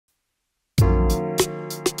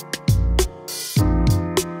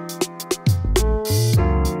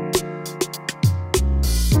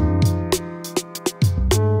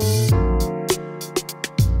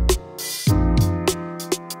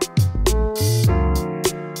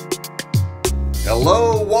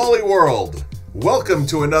world! Welcome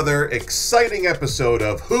to another exciting episode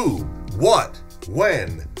of Who, What,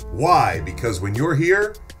 When, Why, because when you're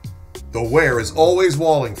here, the where is always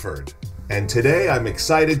Wallingford. And today I'm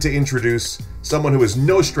excited to introduce someone who is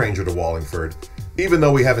no stranger to Wallingford, even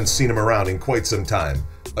though we haven't seen him around in quite some time.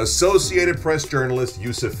 Associated Press journalist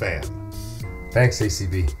Youssef Fam. Thanks,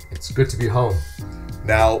 ACB. It's good to be home.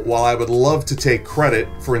 Now, while I would love to take credit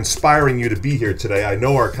for inspiring you to be here today, I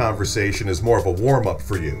know our conversation is more of a warm-up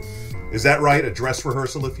for you. Is that right? A dress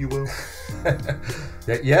rehearsal, if you will?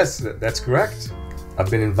 Yes, that's correct.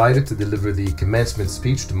 I've been invited to deliver the commencement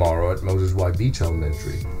speech tomorrow at Moses Y. Beach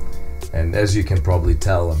Elementary. And as you can probably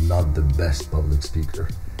tell, I'm not the best public speaker.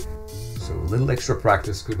 So a little extra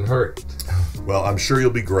practice couldn't hurt. Well, I'm sure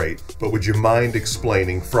you'll be great, but would you mind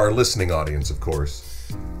explaining, for our listening audience, of course,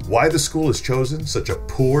 why the school has chosen such a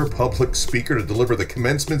poor public speaker to deliver the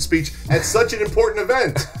commencement speech at such an important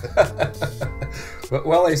event?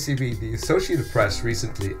 Well, ACB, the Associated Press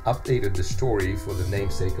recently updated the story for the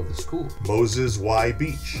namesake of the school. Moses Y.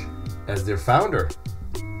 Beach. As their founder.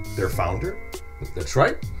 Their founder? That's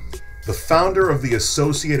right. The founder of the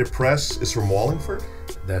Associated Press is from Wallingford?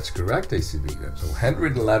 That's correct, ACB. So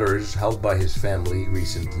handwritten letters held by his family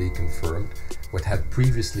recently confirmed what had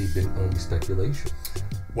previously been only speculation.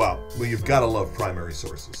 Wow, well, you've got to love primary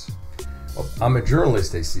sources. Well, I'm a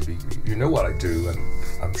journalist, ACB. You know what I do, and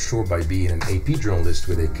I'm sure by being an AP journalist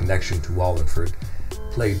with a connection to Wallingford,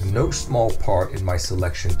 played no small part in my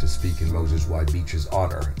selection to speak in Moses Y. Beach's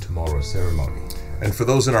honor at tomorrow's ceremony. And for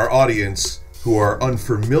those in our audience who are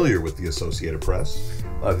unfamiliar with the Associated Press,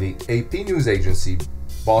 the AP news agency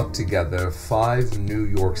brought together 5 New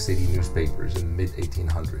York City newspapers in the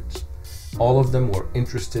mid-1800s. All of them were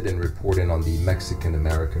interested in reporting on the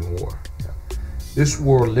Mexican-American War. This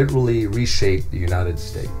war literally reshaped the United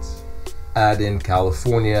States. Add in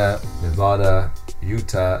California, Nevada,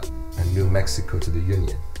 Utah, and New Mexico to the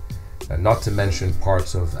Union. Not to mention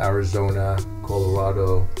parts of Arizona,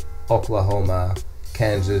 Colorado, Oklahoma,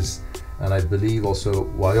 Kansas, and I believe also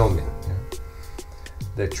Wyoming.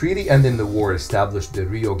 The treaty ending the war established the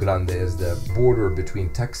Rio Grande as the border between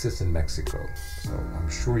Texas and Mexico. So I'm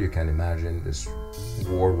sure you can imagine this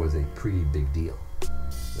war was a pretty big deal.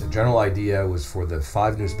 The general idea was for the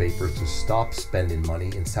 5 newspapers to stop spending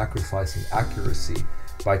money and sacrificing accuracy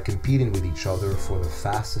by competing with each other for the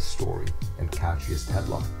fastest story and catchiest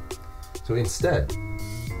headline. So instead,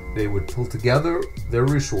 they would pull together their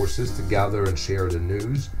resources to gather and share the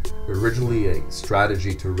news, originally a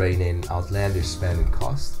strategy to rein in outlandish spending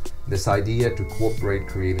costs. This idea to cooperate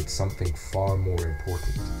created something far more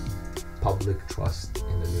important: public trust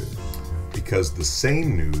in the news. Because the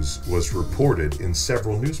same news was reported in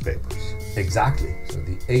several newspapers. Exactly. So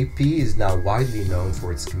the AP is now widely known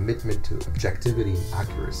for its commitment to objectivity and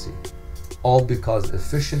accuracy, all because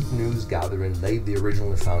efficient news gathering laid the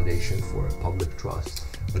original foundation for a public trust.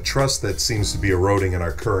 A trust that seems to be eroding in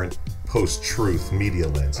our current post-truth media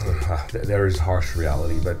landscape. There is harsh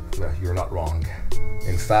reality, but you're not wrong.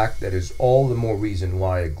 In fact, that is all the more reason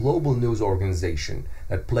why a global news organization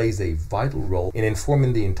that plays a vital role in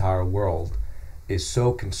informing the entire world is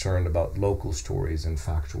so concerned about local stories and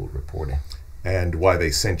factual reporting. And why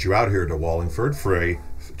they sent you out here to Wallingford for a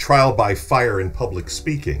trial by fire in public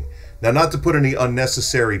speaking. Now, not to put any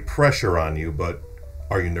unnecessary pressure on you, but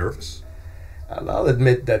are you nervous? I'll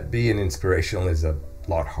admit that being inspirational is a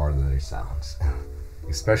lot harder than it sounds.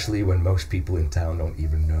 Especially when most people in town don't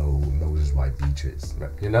even know who Moses Y. Beach is.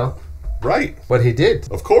 You know? Right. What he did.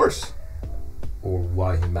 Of course. Or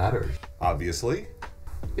why he matters. Obviously.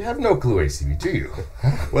 You have no clue, ACB, do you?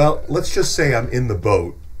 Well, let's just say I'm in the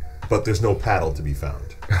boat, but there's no paddle to be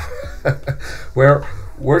found.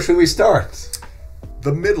 Where should we start?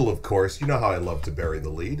 The middle, of course. You know how I love to bury the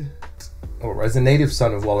lead. Or as a native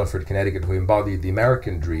son of Wallingford, Connecticut, who embodied the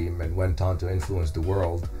American dream and went on to influence the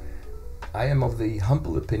world, I am of the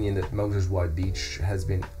humble opinion that Moses Y. Beach has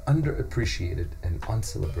been underappreciated and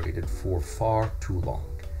uncelebrated for far too long.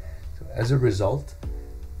 So as a result,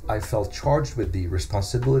 I felt charged with the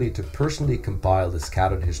responsibility to personally compile the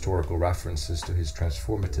scattered historical references to his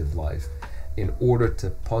transformative life in order to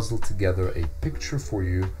puzzle together a picture for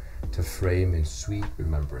you to frame in sweet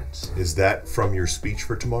remembrance. Is that from your speech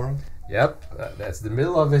for tomorrow? Yep, that's the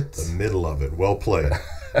middle of it. The middle of it. Well played.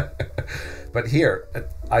 But here,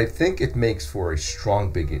 I think it makes for a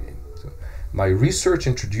strong beginning. So, my research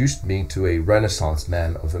introduced me to a Renaissance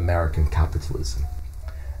man of American capitalism,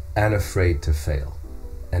 unafraid to fail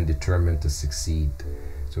and determined to succeed.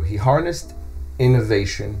 So he harnessed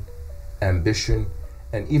innovation, ambition,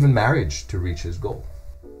 and even marriage to reach his goal.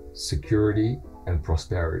 Security and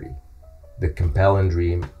prosperity, the compelling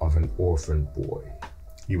dream of an orphan boy.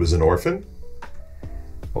 He was an orphan?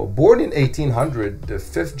 Well, born in 1800, the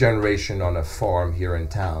fifth generation on a farm here in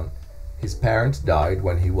town, his parents died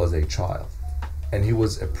when he was a child, and he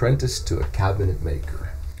was apprenticed to a cabinet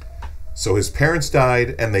maker. So his parents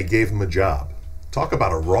died and they gave him a job. Talk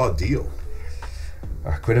about a raw deal.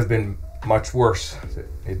 Could have been much worse.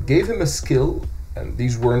 It gave him a skill, and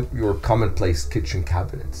these weren't your commonplace kitchen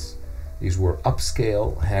cabinets. These were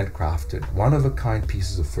upscale, handcrafted, one-of-a-kind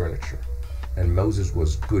pieces of furniture, and Moses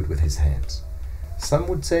was good with his hands. Some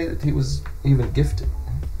would say that he was even gifted.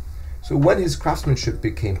 So when his craftsmanship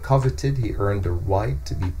became coveted, he earned the right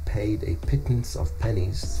to be paid a pittance of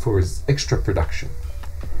pennies for his extra production.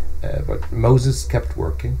 But Moses kept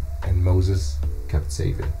working, and Moses kept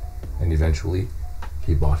saving, and eventually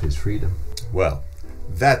he bought his freedom. Well,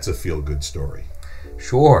 that's a feel-good story.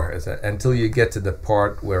 Sure, until you get to the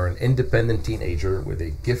part where an independent teenager with a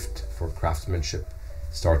gift for craftsmanship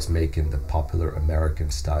starts making the popular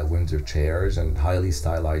American-style Windsor chairs and highly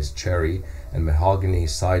stylized cherry and mahogany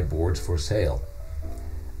sideboards for sale.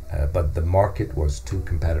 But the market was too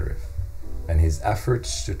competitive, and his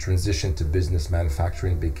efforts to transition to business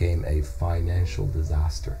manufacturing became a financial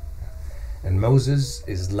disaster. And Moses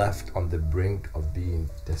is left on the brink of being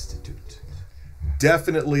destitute.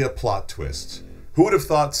 Definitely a plot twist. Who would have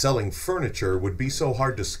thought selling furniture would be so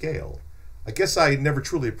hard to scale? I guess I never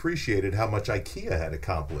truly appreciated how much IKEA had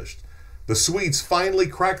accomplished. The Swedes finally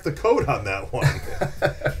cracked the code on that one.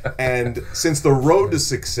 And since the road to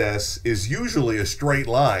success is usually a straight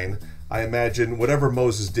line, I imagine whatever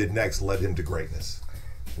Moses did next led him to greatness.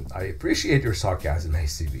 I appreciate your sarcasm,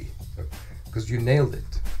 ACB, because you nailed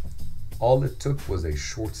it. All it took was a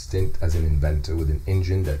short stint as an inventor with an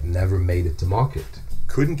engine that never made it to market.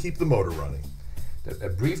 Couldn't keep the motor running. A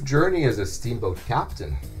brief journey as a steamboat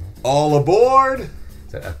captain. All aboard!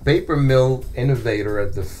 A paper mill innovator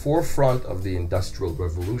at the forefront of the Industrial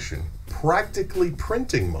Revolution. Practically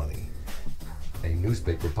printing money. A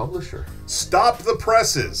newspaper publisher. Stop the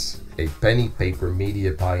presses! A penny paper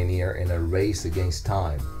media pioneer in a race against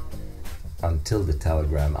time. Until the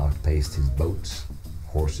telegram outpaced his boats,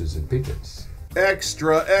 horses, and pigeons.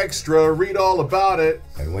 Extra, extra, read all about it.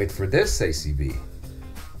 And wait for this, ACB.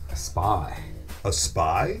 A spy. A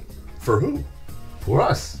spy? For who? For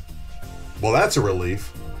us. Well, that's a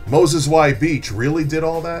relief. Moses Y. Beach really did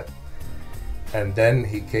all that? And then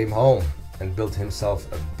he came home and built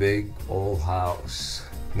himself a big old house.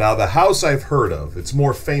 Now, the house I've heard of, it's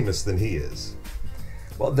more famous than he is.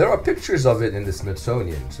 Well, there are pictures of it in the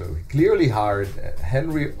Smithsonian, so he clearly hired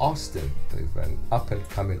Henry Austin, an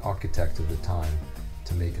up-and-coming architect of the time,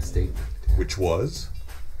 to make a statement. Which was?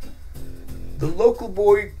 The local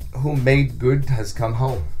boy who made good has come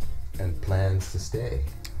home and plans to stay.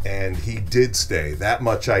 And he did stay, that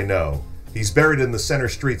much I know. He's buried in the Center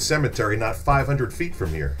Street Cemetery not 500 feet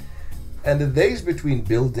from here. And the days between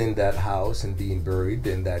building that house and being buried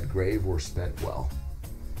in that grave were spent well.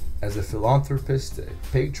 As a philanthropist, a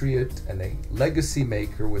patriot, and a legacy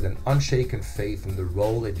maker with an unshaken faith in the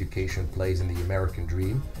role education plays in the American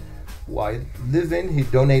dream, while living, he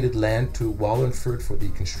donated land to Wallingford for the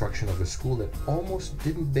construction of a school that almost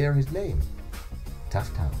didn't bear his name.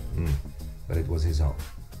 Tough town, but it was his home,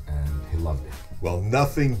 and he loved it. Well,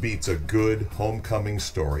 nothing beats a good homecoming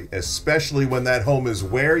story, especially when that home is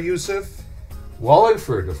where, Youssef?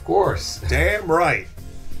 Wallingford, of course. Damn right.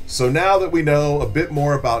 So now that we know a bit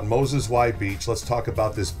more about Moses Y. Beach, let's talk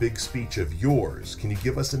about this big speech of yours. Can you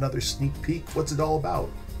give us another sneak peek? What's it all about?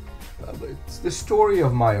 It's the story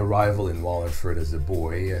of my arrival in Wallingford as a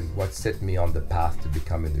boy and what set me on the path to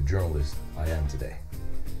becoming the journalist I am today.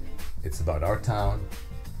 It's about our town,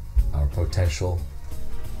 our potential,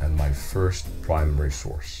 and my first primary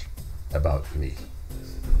source, about me.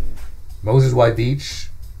 Moses Y. Beach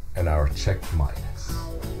and our check minus.